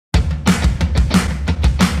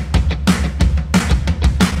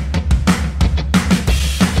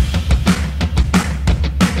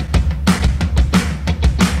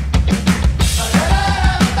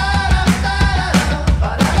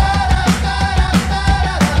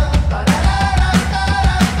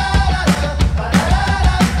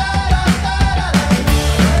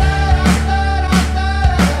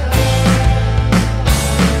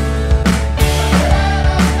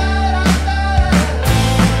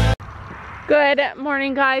Good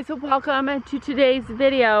morning, guys. Welcome to today's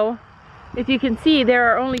video. If you can see,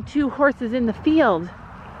 there are only 2 horses in the field.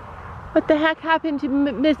 What the heck happened to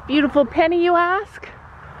Miss Beautiful Penny, you ask?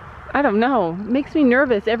 I don't know. It makes me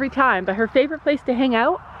nervous every time, but her favorite place to hang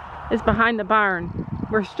out is behind the barn,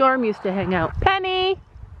 where Storm used to hang out. Penny!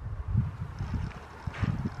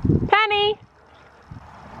 Penny!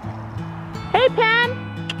 Hey, Pen!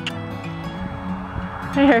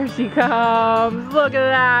 There she comes. Look at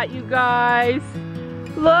that, you guys.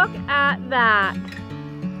 Look at that.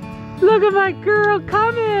 Look at my girl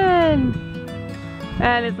coming.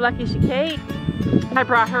 And it's lucky she came. I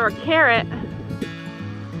brought her a carrot.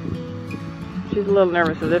 She's a little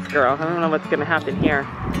nervous with this girl. I don't know what's gonna happen here.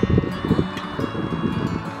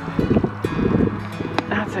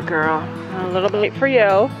 That's a girl. A little bit for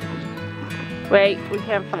you. Wait, we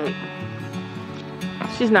can't fight.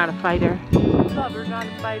 She's not a fighter. Love her, not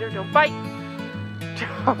a fighter. Don't fight.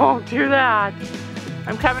 Don't do that.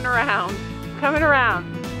 I'm coming around. Coming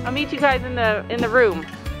around. I'll meet you guys in the room.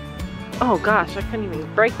 Oh gosh, I couldn't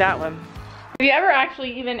even break that one. Have you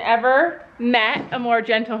ever met a more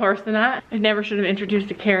gentle horse than that? I never should have introduced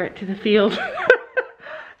a carrot to the field.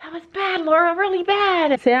 That was bad, Laura, really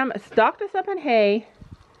bad. Sam stocked us up on hay.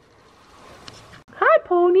 Hi,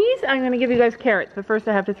 ponies. I'm gonna give you guys carrots, but first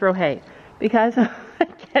I have to throw hay because I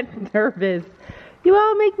get nervous. You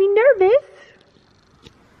all make me nervous.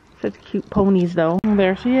 Such cute ponies, though. Oh,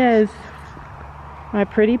 there she is. My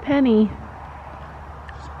pretty Penny.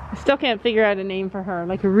 I still can't figure out a name for her,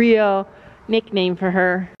 like a real nickname for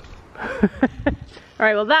her.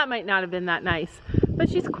 Alright, well that might not have been that nice,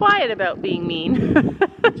 but she's quiet about being mean.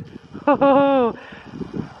 Oh.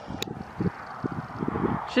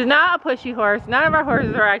 She's not a pushy horse. None of our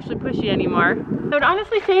horses are actually pushy anymore. I would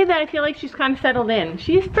honestly say that I feel like she's kind of settled in.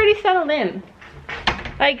 She's pretty settled in.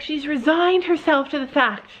 Like, she's resigned herself to the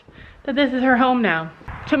fact that this is her home now.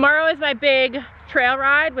 Tomorrow is my big trail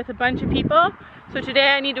ride with a bunch of people. So today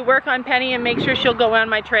I need to work on Penny and make sure she'll go on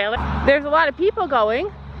my trailer. There's a lot of people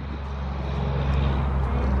going.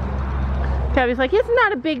 Tabby's like, it's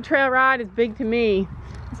not a big trail ride, it's big to me.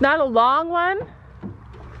 It's not a long one.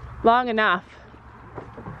 Long enough.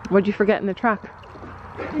 What'd you forget in the truck?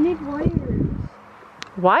 I need wires.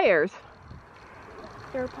 Wires?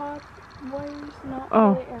 AirPods wires, not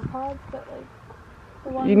oh. really AirPods, but like the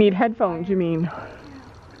ones. You need headphones, you mean? Yeah.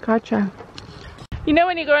 Gotcha. You know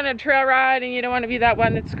when you go on a trail ride and you don't want to be that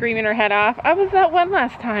one that's screaming her head off? I was that one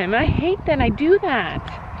last time. I hate that I do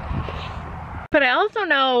that. But I also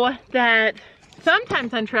know that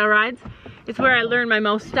sometimes on trail rides, it's where I learn my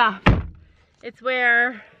most stuff. It's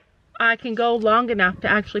where I can go long enough to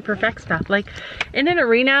actually perfect stuff. Like in an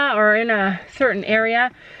arena or in a certain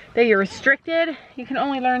area that you're restricted, you can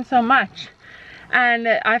only learn so much. And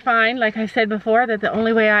I find, like I said before, that the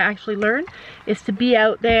only way I actually learn is to be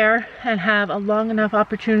out there and have a long enough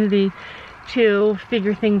opportunity to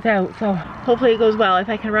figure things out. So hopefully it goes well. If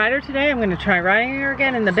I can ride her today, I'm going to try riding her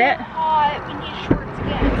again in the bit. It's hot. We need shorts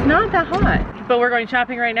again. It's not that hot. But we're going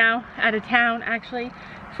shopping right now, out of town actually.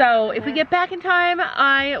 So if we get back in time,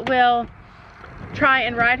 I will try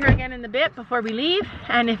and ride her again in the bit before we leave,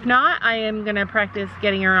 and if not, I am gonna practice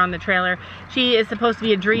getting her on the trailer. She is supposed to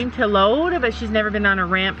be a dream to load, but she's never been on a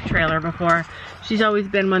ramp trailer before. She's always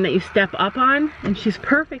been one that you step up on, and she's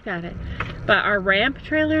perfect at it. But our ramp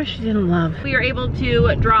trailer, she didn't love. We were able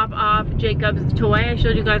to drop off Jacob's toy. I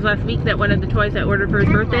showed you guys last week that one of the toys I ordered for his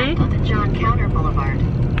birthday John Counter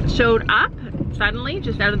Boulevard showed up suddenly,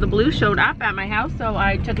 just out of the blue, showed up at my house. So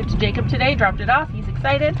I took it to Jacob today, dropped it off. He's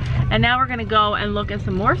excited. And now we're gonna go and look at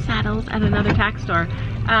some more saddles at another tack store.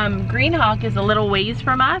 Green Hawk is a little ways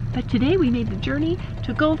from us, but today we made the journey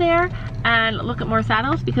to go there and look at more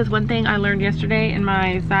saddles, because one thing I learned yesterday in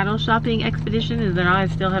my saddle shopping expedition is that I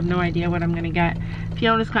still have no idea what I'm gonna get.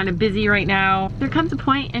 Fiona's kind of busy right now. There comes a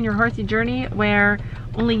point in your horsey journey where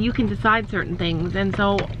only you can decide certain things, and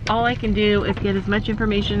so all I can do is get as much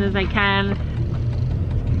information as I can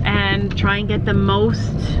and try and get the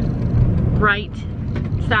most right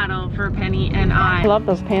saddle for Penny and I love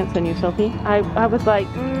those pants on you, Sophie. I was like,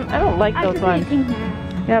 I don't like those ones.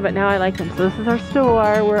 Yeah, but now I like them. So this is our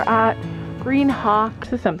store. We're at Green Hawk.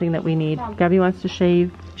 This is something that we need. Gabby wants to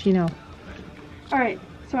shave. She knows. Alright,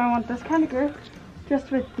 so I want this kind of grip just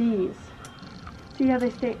with these. See how they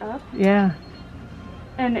stay up? Yeah.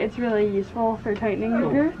 And it's really useful for tightening the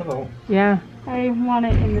grip. Hello. Yeah. I want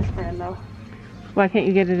it in this brand though. Why can't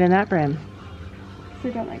you get it in that brand? So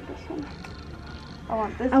I don't like this one. I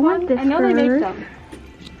want this I one. want this I know they make first. them.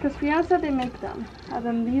 Because Fiona said they make them. And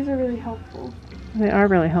then these are really helpful. They are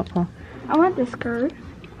really helpful. I want this skirt.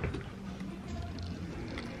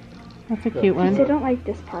 That's a cute one. I don't like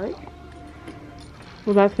this part.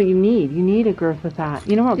 Well, that's what you need. You need a girth with that.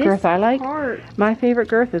 You know what girth I like? Part. My favorite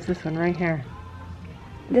girth is this one right here.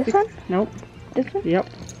 This one? Nope. This one? Yep.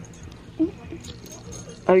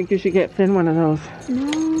 I think you should get Finn one of those.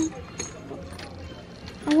 No.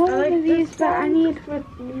 I want one of these, but I need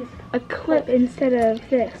a clip instead of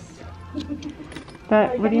this.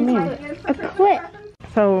 But what do you mean? A clip.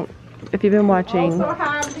 So, if you've been watching... Also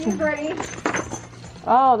have these ready.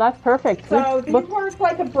 Oh, that's perfect. So these work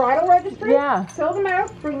like a bridal registry. Yeah. Fill them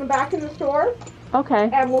out, bring them back in the store, Okay.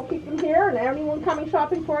 and we'll keep them here. And anyone coming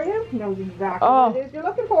shopping for you knows exactly Oh. what it is you're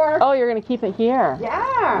looking for. Oh, you're going to keep it here.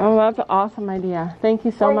 Yeah. Oh, that's an awesome idea. Thank you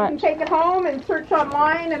so Or much. you can take it home and search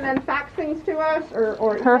online and then fax things to us or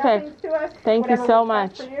email Perfect. things to us. Thank you whatever so works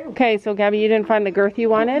much. best for you. Okay, so Gabby, you didn't find the girth you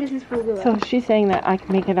wanted? This is for Lula. So she's saying that I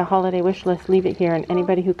can make it a holiday wish list, leave it here, and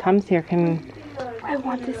anybody who comes here can... I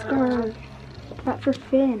want this girl. But for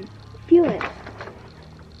Finn. Feel it.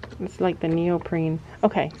 It's like the neoprene.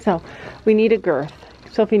 Okay, so we need a girth.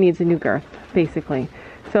 Sophie needs a new girth, basically.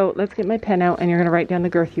 So let's get my pen out and you're going to write down the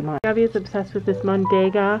girth you want. Gabby is obsessed with this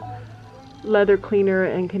Mondega leather cleaner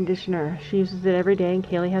and conditioner. She uses it every day and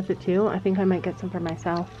Kaylee has it too. I think I might get some for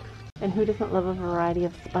myself. And who doesn't love a variety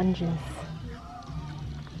of sponges?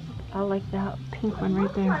 I like that pink one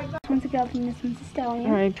right there. This one's a gelding, this one's a stallion.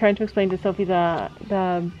 Alright, trying to explain to Sophie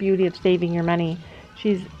the beauty of saving your money.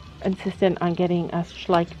 She's insistent on getting a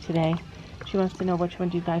schleich today. She wants to know which one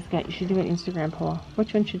do you guys get. You should do an Instagram poll.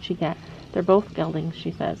 Which one should she get? They're both geldings,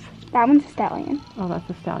 she says. That one's a stallion. Oh, that's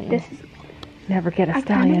a stallion. This is. Never get a I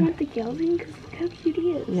stallion. kind of want the gelding because look how cute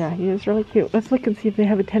he is. Yeah, he is really cute. Let's look and see if they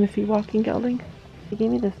have a Tennessee walking gelding. They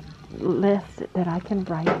gave me this list that I can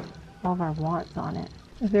write all of our wants on it.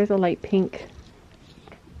 If there's a light pink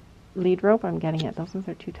lead rope, I'm getting it. Those ones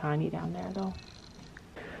are too tiny down there, though.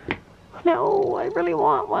 No, I really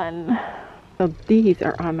want one. So these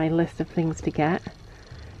are on my list of things to get.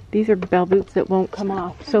 These are bell boots that won't come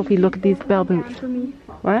off. Sophie, look at these bell boots. For me.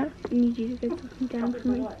 What? I need you to get something down for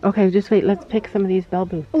me. Okay, just wait. Let's pick some of these bell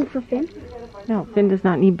boots. Oh, for Finn? No, Finn does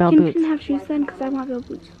not need bell Finn boots. can have shoes then because I want bell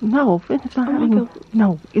boots. No, Finn is not I want having. bell boots.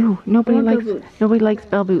 No, ew. Nobody I want likes. bell boots. Nobody likes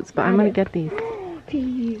bell boots, but I'm gonna it. get these.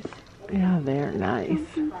 These. Yeah, they're nice.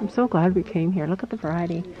 I'm so glad we came here. Look at the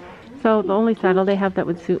variety. So the only saddle they have that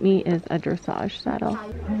would suit me is a dressage saddle.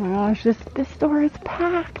 Oh my gosh, this store is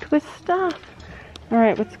packed with stuff. All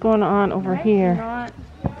right, what's going on over here Not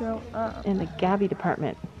go up. in the Gabby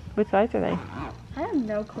department? What size are they? I have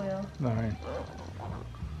no clue. 9.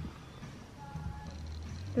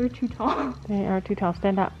 They're too tall. They are too tall.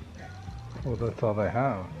 Stand up. Well, that's all they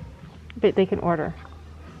have. But they can order.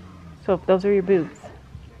 So if those are your boots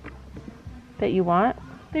that you want.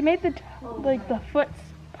 They made the foot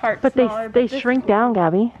part But smaller. they this- shrink down,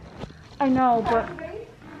 Gabby. I know,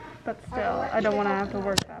 but still, I don't want to have to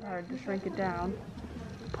work that hard to shrink it down.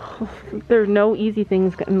 There's no easy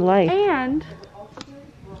things in life. And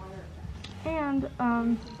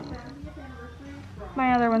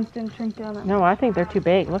my other ones didn't shrink down that much. No, I think they're too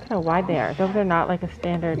big. Look at how wide they are. Those are not like a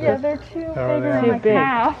standard. Yeah, they're too How are bigger they? than Too my big.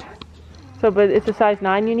 calf. So, but it's a size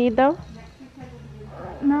 9 you need though?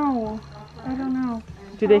 No, I don't know.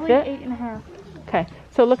 Do they Probably fit? 8.5. Okay,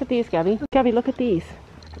 so look at these, Gabby. Gabby, look at these.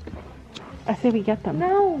 I say we get them.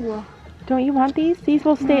 No. Don't you want these? These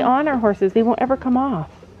will stay on our horses. They won't ever come off.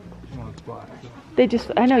 Well, it's black. They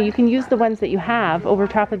just, I know, you can use the ones that you have over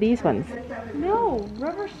top of these ones. No,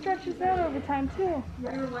 rubber stretches out over time too.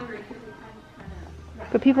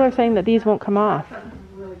 But people are saying that these won't come off.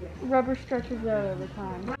 Rubber stretches out over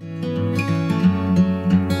time.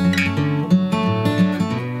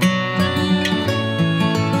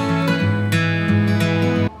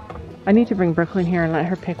 I need to bring Brooklyn here and let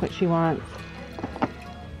her pick what she wants.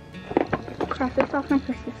 Cross this off my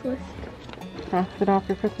Christmas list. Cross it off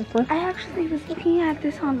your Christmas list? I actually was looking at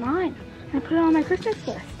this online and I put it on my Christmas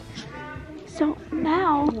list. So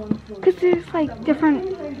now, because there's like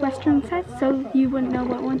different Western sets, so you wouldn't know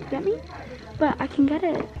what one to get me, but I can get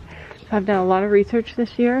it. So I've done a lot of research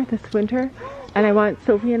this year, this winter, and I want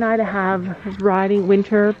Sophie and I to have riding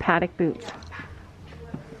winter paddock boots.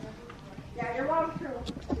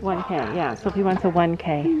 1K, yeah. Sophie wants a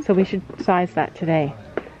 1K, so we should size that today.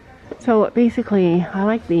 So basically, I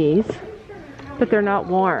like these, but they're not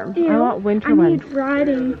warm. I want winter ones. I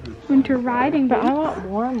need winter riding But boots. I want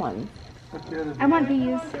warm ones. I want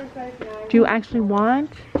these. Do you actually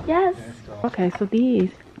want? Yes. Okay, so these.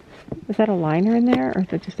 Is that a liner in there, or is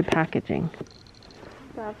it just a packaging?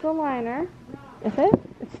 That's a liner. Is it?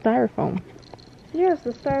 It's styrofoam. Yes,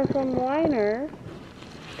 the styrofoam liner,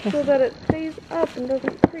 so that it stays up and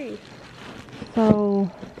doesn't crease. So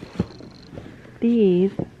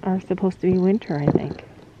these are supposed to be winter, I think.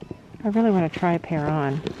 I really want to try a pair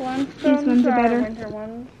on. These ones are better. Winter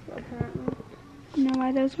ones, apparently. You know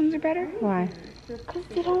why those ones are better? Why? Because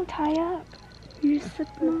they don't tie up. You just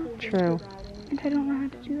slip them on. True. And I don't know how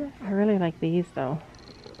to do that. I really like these though.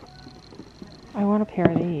 I want a pair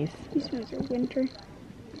of these. These ones are winter.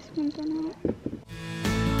 These ones are not.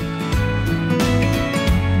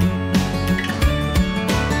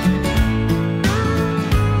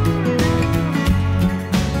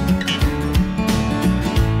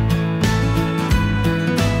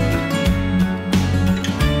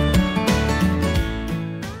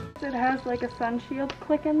 It has like a sun shield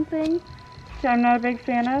clicking thing, which I'm not a big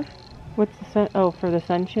fan of. What's the sun? Oh, for the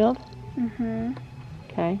sun shield? Mm-hmm.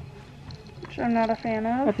 Okay. Which I'm not a fan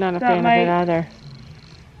of. I'm not a That fan of might- it either.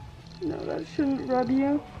 No, that shouldn't rub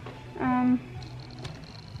you. My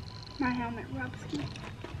helmet rubs me.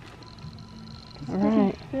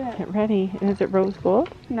 Alright. fit. Get ready. And is it rose gold?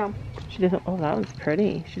 No. She doesn't. Oh, that one's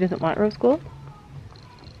pretty. She doesn't want rose gold?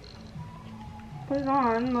 Put it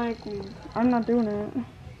on, like, I'm not doing it.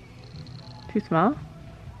 Too small?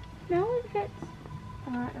 No, it fits.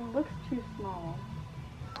 It looks too small.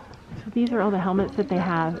 So these are all the helmets that they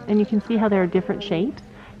have, and you can see how they're different shapes.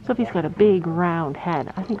 Sophie's got a big round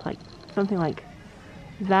head. I think like something like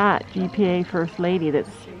that GPA First Lady that's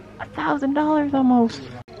 $1,000 almost.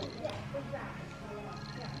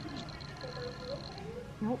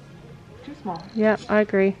 Nope, too small. Yeah, I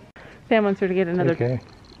agree. Sam wants her to get another. Okay.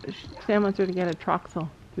 Sam wants her to get a Troxel.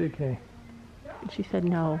 Okay. And she said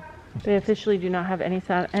no. They officially do not have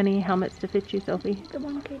any helmets to fit you, Sophie. The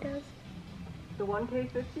 1K does. The 1K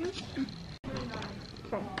fits you?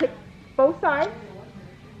 Okay, pick both sides.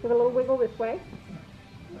 Give a little wiggle this way.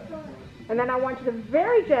 And then I want you to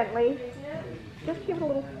very gently, just give it a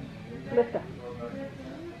little lift up.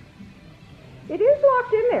 It is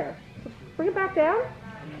locked in there. So bring it back down.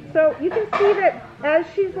 So you can see that as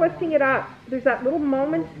she's lifting it up, there's that little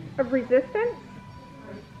moment of resistance.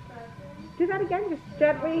 Do that again, just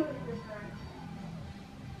gently.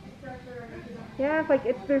 Yeah, it's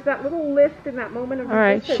like there's that little lift in that moment of All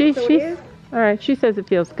right, resistance. all right. She says it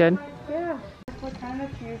feels good. Yeah. What kind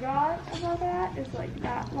of you got about that is like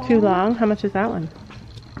that long. Too long? How much is that one?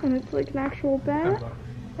 And it's like an actual bat.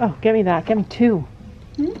 Oh, get me that. Get me two.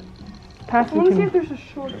 Pass I them want to to see me. if there's a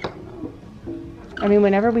shorter one. I mean,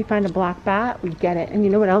 whenever we find a black bat, we get it. And you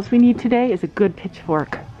know what else we need today is a good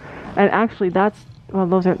pitchfork. And actually, well,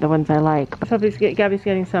 those aren't the ones I like. Sophie's Gabby's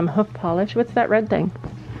getting some hoof polish. What's that red thing?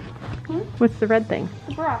 What's the red thing?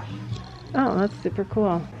 The brush. Oh, that's super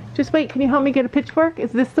cool. Just wait, can you help me get a pitchfork?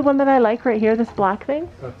 Is this the one that I like right here, this black thing?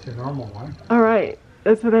 That's your normal one. All right,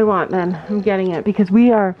 that's what I want then. I'm getting it because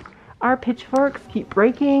our pitchforks keep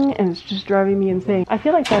breaking and it's just driving me insane. I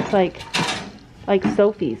feel like that's like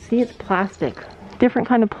Sophie's. See, it's plastic. Different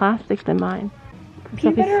kind of plastic than mine.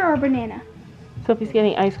 Peanut butter or banana? Sophie's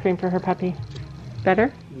getting ice cream for her puppy.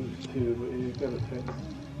 Better? There's two, but you've got to fix.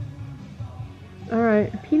 All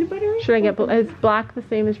right. Peanut butter? Should I get, is black the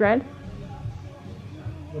same as red?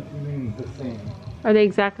 What do you mean the same? Are they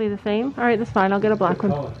exactly the same? All right, that's fine. I'll get a black The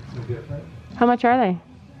one. colors are different. How much are they?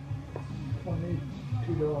 $22.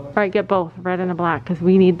 All right, get both, red and a black, because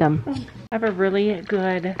we need them. I have a really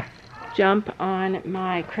good jump on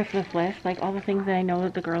my Christmas list, like all the things that I know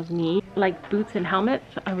that the girls need. Like boots and helmets,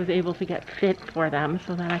 I was able to get fit for them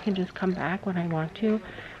so that I can just come back when I want to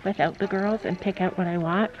without the girls and pick out what I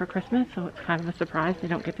want for Christmas, so it's kind of a surprise. They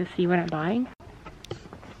don't get to see what I'm buying.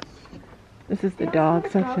 This is the dog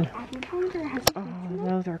section. Oh,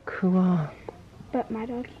 those are cool. But my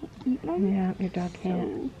dog can't eat them. Yeah, your dog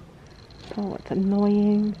can't. Oh, it's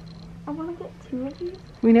annoying. I want to get 2 of these.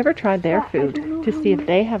 We never tried their But I food don't know to how see if much.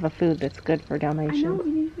 they have a food that's good for I know, Dalmatians.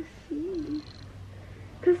 we need to see.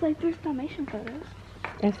 Because, like, there's Dalmatian photos.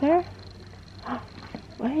 Is there?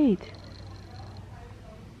 Wait.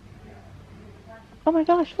 Oh my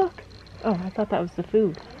gosh, look. Oh, I thought that was the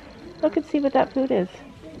food. Look and see what that food is.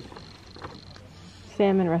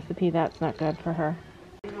 Salmon recipe, that's not good for her.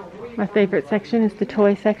 My favorite section is the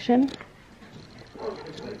toy section.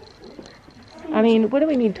 I mean, what do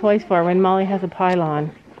we need toys for when Molly has a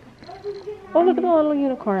pylon? Oh, look at the little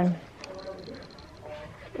unicorn.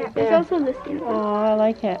 Yeah, there's also this one. Oh, I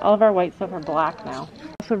like it. All of our white stuff are black now. I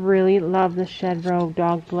also really love the shed row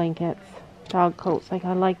dog blankets, dog coats. Like,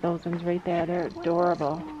 I like those ones right there. They're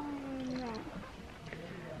adorable.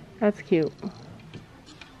 That's cute.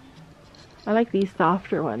 I like these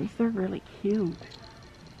softer ones. They're really cute.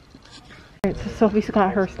 Alright, so Sophie's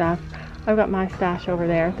got her stuff. I've got my stash over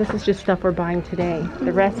there. This is just stuff we're buying today.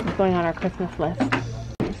 The rest is going on our Christmas list.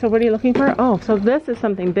 So what are you looking for? Oh, so this is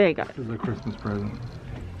something big. This is a Christmas present.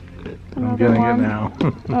 I'm getting it now.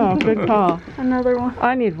 Oh, good call. Another one.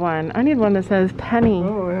 I need one. I need one that says Penny.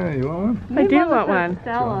 Oh yeah, you want one? I do want one.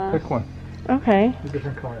 Stella. Pick one. Okay. A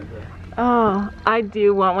different color there. Oh, I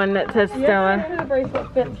do want one that says Stella. The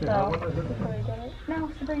bracelet fits though.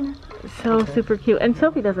 No, Sabrina. So super cute. And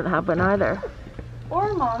Sophie doesn't have one either.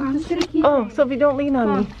 Or Mom. Just get a keychain. Oh, Sophie, don't lean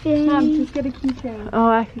on me. Mom, just get a keychain. Oh,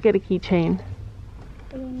 I could get a keychain.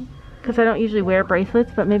 Because I don't usually wear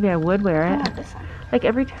bracelets, but maybe I would wear it. Like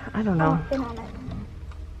every time, I don't know.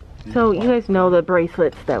 So you guys know the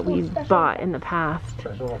bracelets that we bought in the past.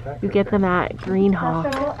 Special effect. You get them at Green Hawk.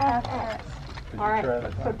 Alright,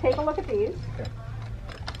 so take a look at these.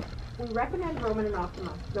 We recommend Roman and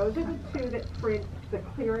Optima. Those are the two that print the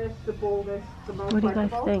clearest, the boldest, the most What do you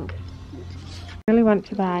guys legible. think? I really want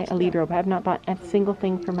to buy a lead rope. I have not bought a single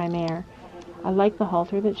thing for my mare. I like the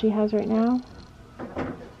halter that she has right now.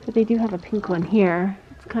 But they do have a pink one here.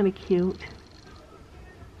 It's kind of cute.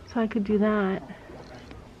 So I could do that.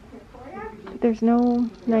 But there's no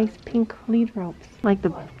nice pink lead ropes. Like the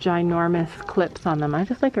ginormous clips on them. I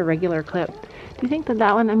just like a regular clip. Do you think that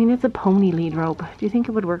that one, I mean it's a pony lead rope. Do you think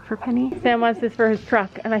it would work for Penny? Sam wants this for his truck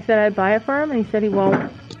and I said I'd buy it for him and he said he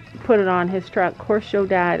won't put it on his truck. Horse show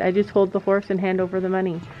dad. I just hold the horse and hand over the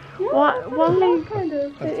money. Yeah, What? Well, kind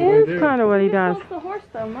of. it is kind of what he does. The horse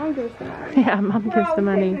though, Mom gives the money. Yeah, Mom gives the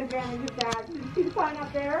money. Taking advantage of that. You see the sign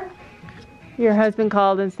up there? Your husband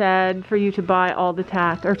called and said for you to buy all the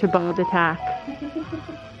tack, or to buy the tack.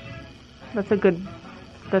 That's a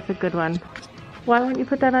good one. Why wouldn't you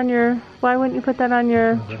put that on your, They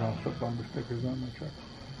don't put bumper stickers on my truck.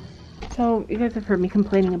 So you guys have heard me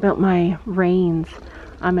complaining about my reins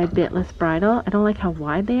on my bitless bridle. I don't like how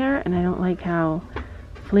wide they are and I don't like how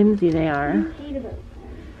flimsy they are.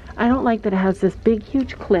 I don't like that it has this big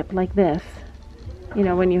huge clip like this. You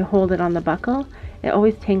know, when you hold it on the buckle, it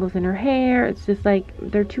always tangles in her hair. It's just like,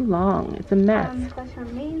 they're too long. It's a mess. Because her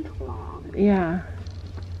mane's long. Yeah.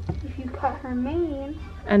 If you cut her mane,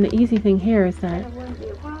 And the easy thing here is then that it wouldn't be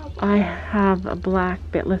a problem. I have a black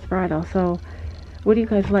bitless bridle. So what do you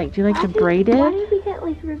guys like? Do you like the braided? Why did we get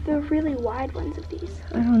like the really wide ones of these?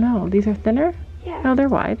 I don't know. These are thinner? Yeah. No, they're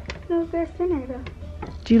wide. No, they're thinner though.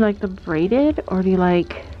 Do you like the braided or do you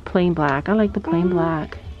like plain black? I like the plain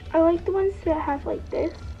black. I like the ones that have like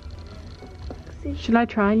this. Should I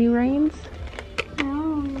try new reins? No,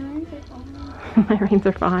 mine's are fine. My reins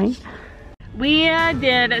are fine. We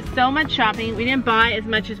did so much shopping. We didn't buy as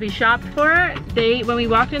much as we shopped for. When we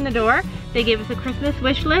walked in the door, they gave us a Christmas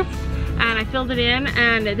wish list and I filled it in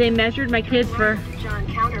and they measured my kids for John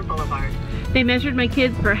Counter Boulevard. They measured my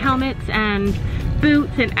kids for helmets and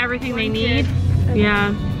boots and everything they need.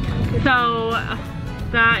 Yeah. So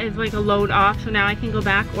that is like a load off. So now I can go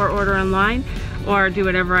back or order online or do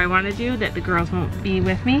whatever I want to do that the girls won't be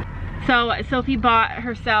with me. So Sophie bought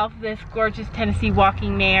herself this gorgeous Tennessee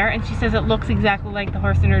walking mare and she says it looks exactly like the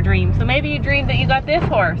horse in her dream. So maybe you dreamed that you got this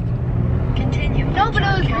horse. Continue. No, but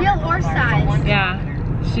it was real horse size.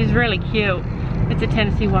 Yeah, she's really cute. It's a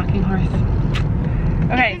Tennessee walking horse.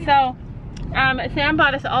 Okay, so Sam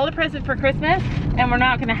bought us all a present for Christmas and we're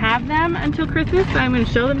not gonna have them until Christmas, so I'm gonna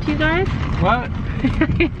show them to you guys. What?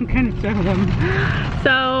 I'm gonna show them.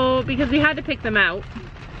 So, because we had to pick them out.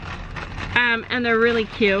 And they're really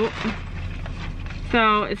cute.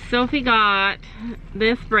 So Sophie got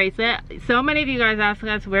this bracelet. So many of you guys ask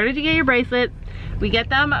us, where did you get your bracelets? We get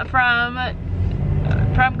them from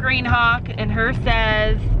Green Hawk, and hers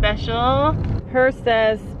says special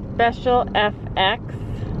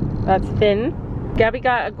FX. That's thin. Gabby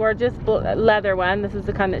got a gorgeous leather one. This is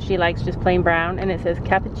the kind that she likes, just plain brown, and it says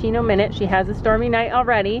Cappuccino Minute. She has a Stormy Night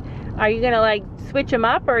already. Are you gonna like switch them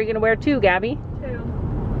up, or are you gonna wear two, Gabby? Two.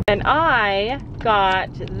 And I got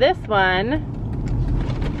this one.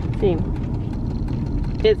 Let's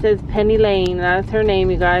see. It says Penny Lane. That's her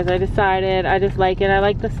name, you guys. I decided. I just like it. I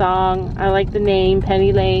like the song. I like the name,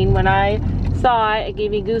 Penny Lane. When I saw it, it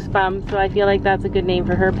gave me goosebumps. So I feel like that's a good name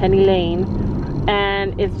for her, Penny Lane.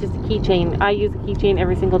 And it's just a keychain. I use a keychain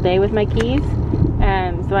every single day with my keys.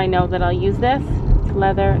 And so I know that I'll use this. It's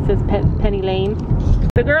leather. It says Penny Lane.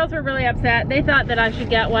 The girls were really upset. They thought that I should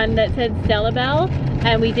get one that said Stella Bell,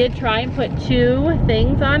 and we did try and put two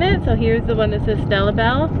things on it. So here's the one that says Stella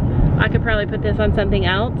Bell. I could probably put this on something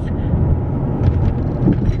else.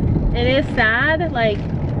 It is sad, like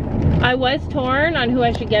I was torn on who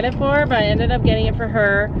I should get it for, but I ended up getting it for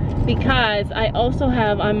her because I also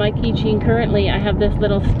have on my keychain currently, I have this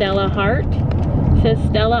little Stella heart. It says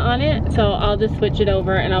Stella on it, so I'll just switch it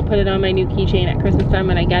over and I'll put it on my new keychain at Christmas time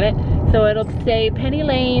when I get it. So it'll say Penny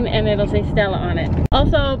Lane and it'll say Stella on it.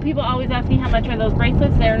 Also, people always ask me how much are those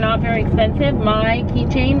bracelets. They're not very expensive. My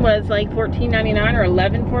keychain was like $14.99 or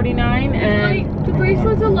 $11.49, and Like, the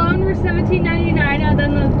bracelets alone were $17.99, and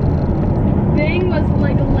then the thing was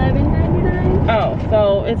like $11.99. oh,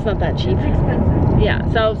 so it's not that cheap. It's expensive. Yeah,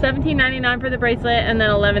 so $17.99 for the bracelet and then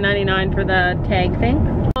 $11.99 for the tag thing.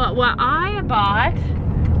 What I bought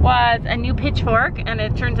was a new pitchfork, and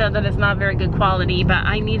it turns out that it's not very good quality, but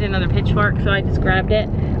I need another pitchfork, so I just grabbed it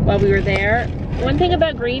while we were there. One thing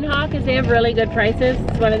about Green Hawk is they have really good prices.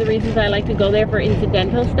 It's one of the reasons I like to go there for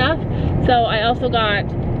incidental stuff. So I also got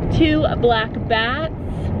 2 black bats.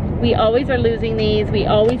 We always are losing these. We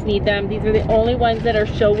always need them. These are the only ones that are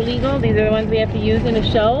show legal. These are the ones we have to use in a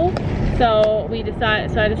show. So I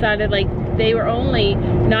decided like they were only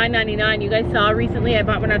 $9.99. You guys saw recently I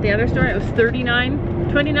bought one at the other store. It was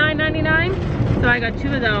 $29.99. So I got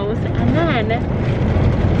 2 of those. And then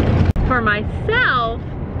for myself,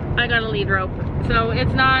 I got a lead rope. So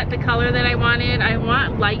it's not the color that I wanted. I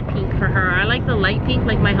want light pink for her. I like the light pink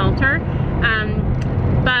like my halter.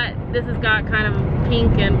 But this has got kind of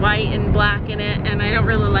pink and white and black in it, and I don't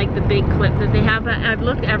really like the big clip that they have. But I've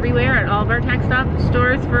looked everywhere at all of our Tack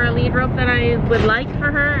stores for a lead rope that I would like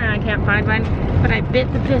for her, and I can't find one. But I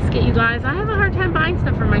bit the biscuit, you guys. I have a hard time buying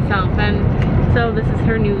stuff for myself, and so this is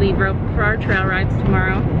her new lead rope for our trail rides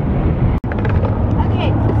tomorrow.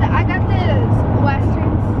 Okay, so I got this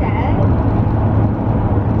Western set.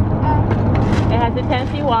 It has a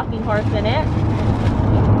Tennessee walking horse in it.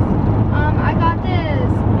 I got this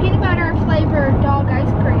peanut butter flavored dog ice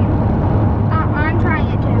cream. I'm trying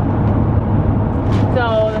it too.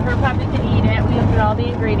 So her puppy can eat it. We looked at all the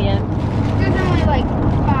ingredients. There's only like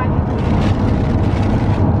 5 ingredients.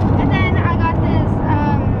 And then I got this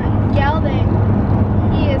gelding.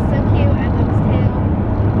 He is so cute. I love his tail.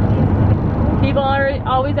 People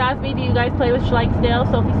always ask me, do you guys play with Schleich still?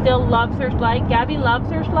 Sophie still loves her Schleich. Gabby loves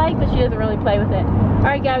her Schleich, but she doesn't really play with it. All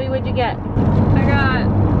right, Gabby, what'd you get? I got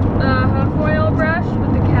the hoof oil brush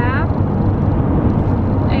with the cap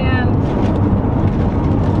and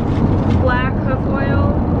black hoof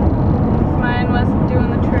oil. Mine was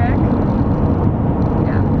doing the trick.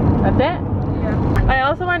 Yeah. That's it? Yeah. I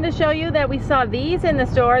also wanted to show you that we saw these in the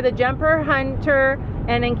store, the Jumper, Hunter,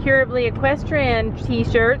 and Incurably Equestrian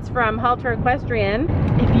t-shirts from Halter Equestrian.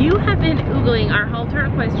 If you have been oogling our Halter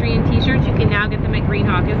Equestrian t-shirts, you can now get them at Green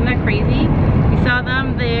Hawk. Isn't that crazy? We saw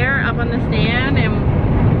them there up on the stand, and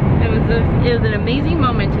it was an amazing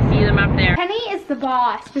moment to see them up there. Penny is the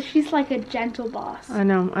boss, but she's like a gentle boss. I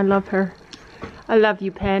know, I love her. I love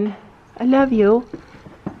you, Pen. I love you.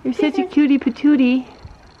 You're such a cutie patootie.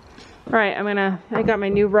 Alright, I got my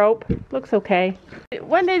new rope. Looks okay.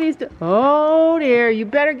 One day these, oh dear, you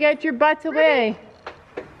better get your butts away.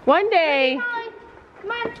 One day,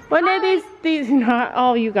 these, not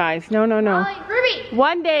all you guys, no. Ruby!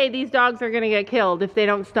 One day these dogs are gonna get killed if they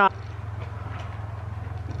don't stop.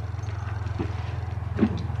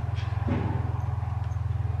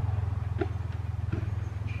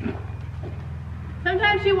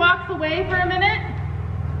 Sometimes she walks away for a minute,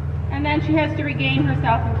 and then she has to regain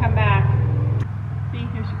herself and come back. See,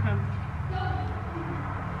 here she comes.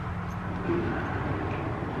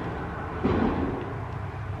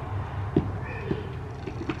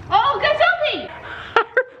 Oh, good Sophie! Our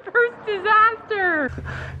first disaster.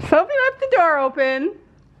 Sophie left the door open.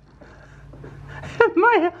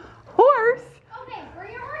 My horse. Okay,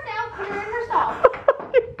 bring your horse out, put her in her stall.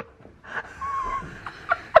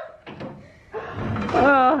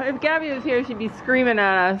 Oh, if Gabby was here, she'd be screaming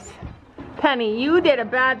at us. Penny, you did a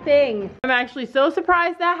bad thing. I'm actually so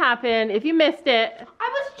surprised that happened. If you missed it. I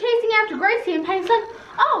was chasing after Gracie, and Penny's like,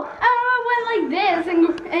 oh, I went like this,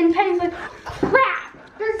 and Penny's like, crap,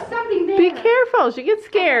 there's something there. Be careful, she gets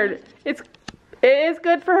scared. It is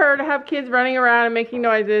good for her to have kids running around and making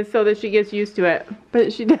noises so that she gets used to it.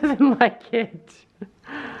 But she doesn't like it.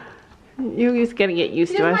 You just gotta get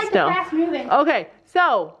used to it still. Fast moving. Okay,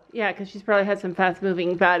 so yeah, because she's probably had some fast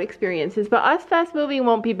moving bad experiences, but us fast moving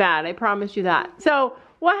won't be bad. I promise you that. So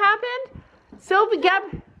what happened? Sophie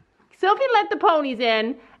let the ponies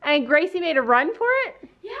in, and Gracie made a run for it.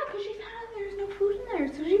 Yeah, because she found out there's no food in there,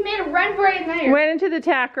 so she made a run for it in there. Went into the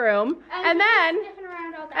tack room, and then.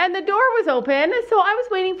 And the door was open, so I was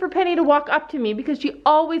waiting for Penny to walk up to me because she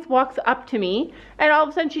always walks up to me, and all of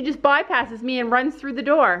a sudden she just bypasses me and runs through the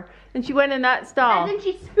door. And she went in that stall. And then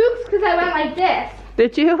she spooks because I went like this.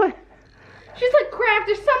 Did you? She's like, crap,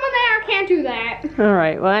 there's someone there, I can't do that. All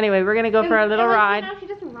right, well anyway, we're going to go for a little ride. She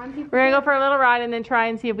doesn't run We're going to go for a little ride and then try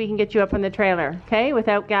and see if we can get you up on the trailer, okay?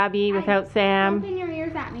 Without Gabby, without Sam. Don't pin your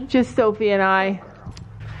ears at me. Just Sophie and I.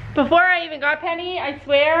 Before I even got Penny, I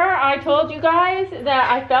swear, I told you guys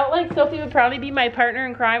that I felt like Sophie would probably be my partner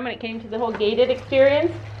in crime when it came to the whole gated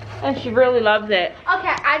experience, and she really loves it.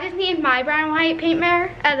 Okay, I just need my brown and white paint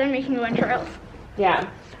mirror, and then we can go in trails. Yeah.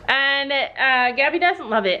 And Gabby doesn't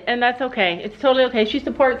love it, and that's okay. It's totally okay. She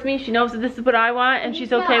supports me. She knows that this is what I want, and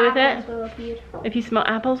she's okay with it. If you smell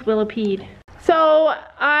apples, willipede. So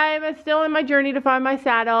I'm still in my journey to find my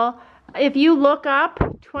saddle. If you look up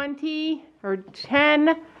 20 or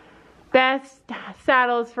 10 best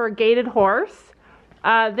saddles for a gated horse,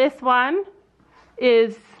 this one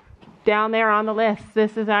is down there on the list.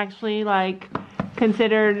 This is actually like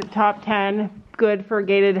considered top 10 good for a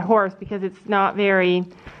gated horse because it's not very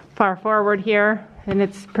far forward here and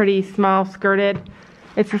it's pretty small skirted.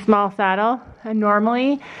 It's a small saddle, and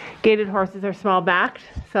normally gated horses are small backed,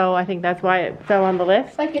 so I think that's why it fell on the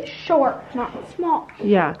list. Like it's short, not small.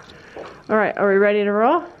 Yeah. All right, are we ready to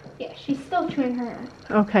roll? Yeah, she's still chewing her hair.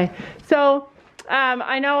 Okay, so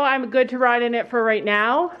I know I'm good to ride in it for right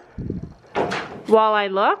now while I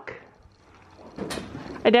look.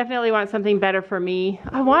 I definitely want something better for me.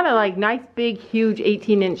 I want a like nice big huge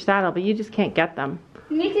 18-inch saddle, but you just can't get them.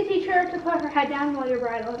 You need to teach her to put her head down while you're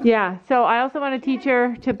bridling. Yeah, so I also want to teach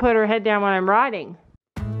her to put her head down when I'm riding.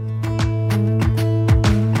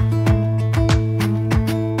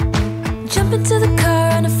 Jump into the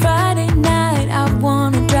car on a Friday night, I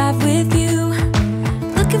wanna drive with you.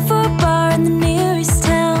 Looking for a bar in the nearest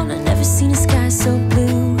town, I've never seen a sky so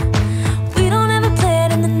blue. We don't have a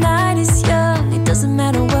plan and the night is young, it doesn't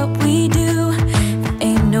matter what we do. There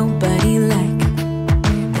ain't nobody like,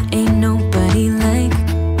 there ain't nobody like.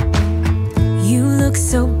 You look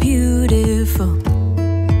so beautiful,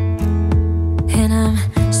 and I'm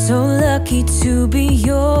so lucky to be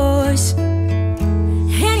yours.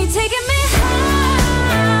 And you're taking me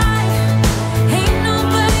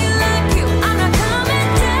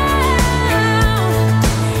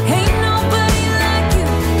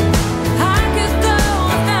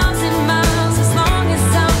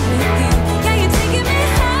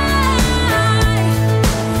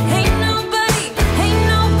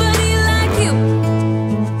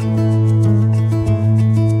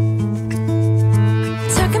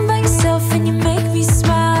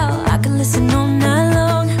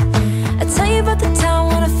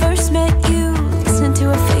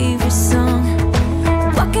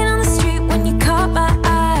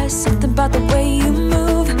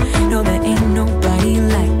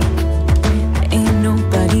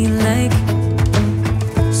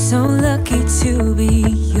to be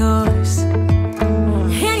yours.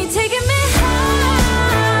 And you're taking me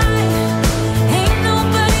high. Ain't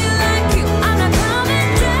nobody like you. I'm not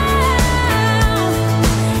coming down.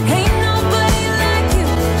 Ain't nobody like you.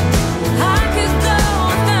 I could go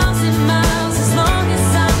 1,000 miles as long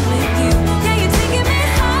as I'm with you. Yeah, you're taking me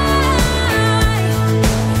high.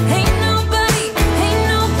 Ain't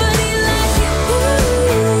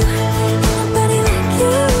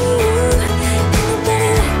nobody like you.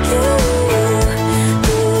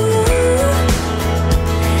 Ain't nobody like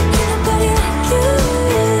you.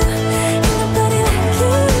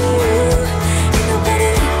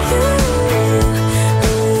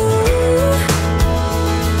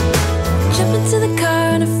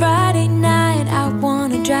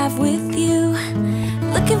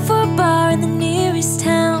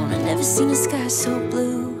 Seen a sky so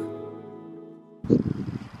blue. I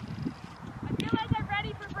feel like I'm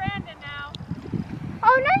ready for Brandon now.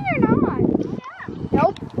 Oh, no, you're not. Yeah.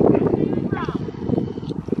 Nope.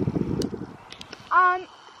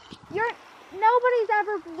 Nobody's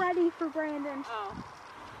ever ready for Brandon. Oh.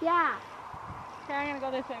 Yeah. Okay, I'm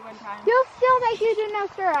gonna go this way one time. He'll still make you do no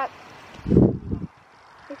stirrups.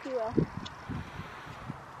 If you will.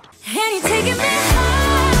 And you're taking me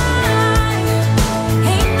high.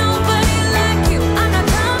 Ain't nobody like you. I'm not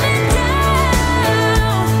coming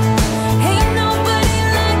down. Ain't nobody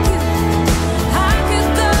like you. I could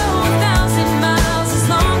go 1,000 miles as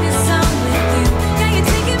long as I'm with you. Yeah, you're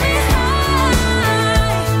taking me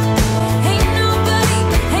high. Ain't nobody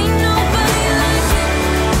like you.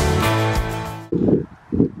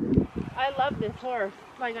 I love this horse.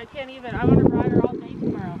 Like, I can't even, I want to ride her all day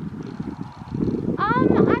tomorrow. I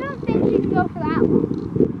don't think she can go for that long.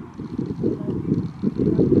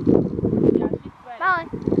 Yeah, she's sweating. Molly.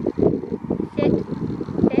 Sit.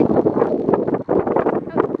 Sit.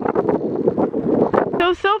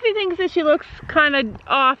 So Sophie thinks that she looks kind of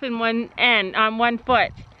off in one end, on one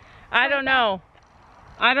foot. I don't know.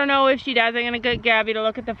 I don't know if she does. I'm going to get Gabby to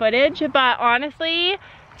look at the footage. But honestly,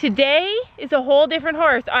 today is a whole different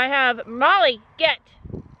horse. I have Molly, get.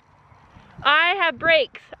 I have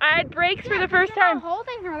brakes. I had brakes for the first time. You're not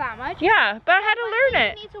holding her that much. Yeah, but I had to learn it.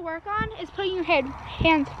 What you need to work on is putting your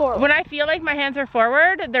hands forward. When I feel like my hands are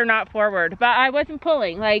forward, they're not forward. But I wasn't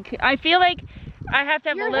pulling. Like, I feel like I have to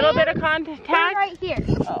have a little bit of contact. Right here.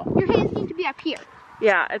 Oh. Your hands need to be up here.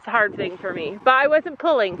 Yeah, it's a hard thing for me. But I wasn't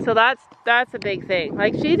pulling, so that's a big thing.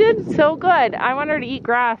 Like, she did so good. I want her to eat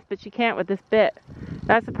grass, but she can't with this bit.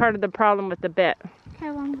 That's a part of the problem with the bit.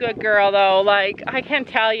 Good girl, though. Like, I can't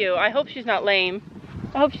tell you. I hope she's not lame.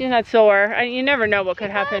 I hope she's not sore. You never know what could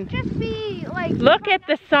happen. Just be like. Look at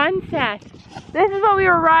the sunset. This is what we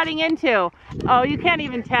were riding into. Oh, you can't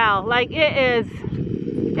even tell. Like, it's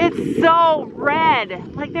so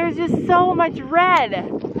red. Like, there's just so much red.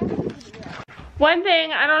 One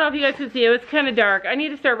thing, I don't know if you guys can see, it was kind of dark. I need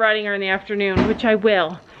to start riding her in the afternoon, which I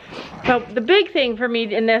will. But the big thing for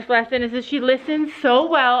me in this lesson is that she listens so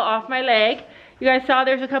well off my leg. You guys saw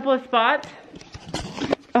there's a couple of spots.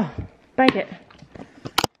 Oh, bite it.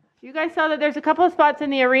 You guys saw that there's a couple of spots in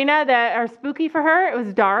the arena that are spooky for her. It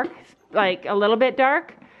was dark, like a little bit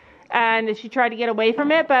dark. And she tried to get away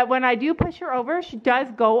from it, but when I do push her over, she does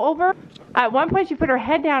go over. At one point, she put her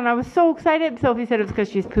head down. I was so excited. Sophie said it was because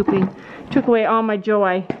she's pooping. Took away all my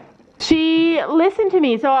joy. She listened to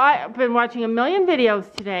me, so I've been watching a million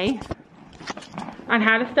videos today on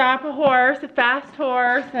how to stop a horse, a fast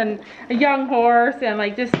horse, and a young horse, and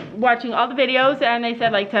like just watching all the videos. And they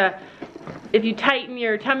said like if you tighten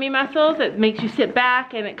your tummy muscles, it makes you sit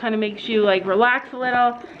back, and it kind of makes you like relax a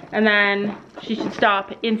little. And then she should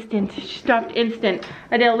stop instant. She stopped instant.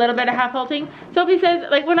 I did a little bit of half halting. Sophie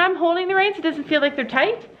says, like when I'm holding the reins, it doesn't feel like they're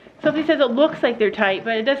tight. Sophie says it looks like they're tight,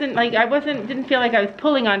 but it doesn't, like didn't feel like I was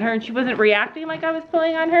pulling on her, and she wasn't reacting like I was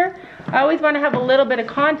pulling on her. I always want to have a little bit of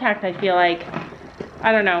contact, I feel like.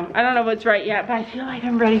 I don't know what's right yet, but I feel like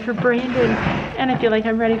I'm ready for Brandon, and I feel like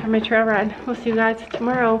I'm ready for my trail ride. We'll see you guys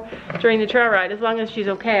tomorrow during the trail ride, as long as she's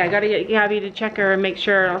okay. I gotta get Gabby to check her and make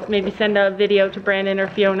sure. I'll maybe send a video to Brandon or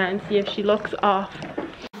Fiona and see if she looks off.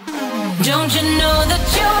 Don't you know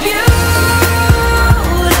that you're beautiful?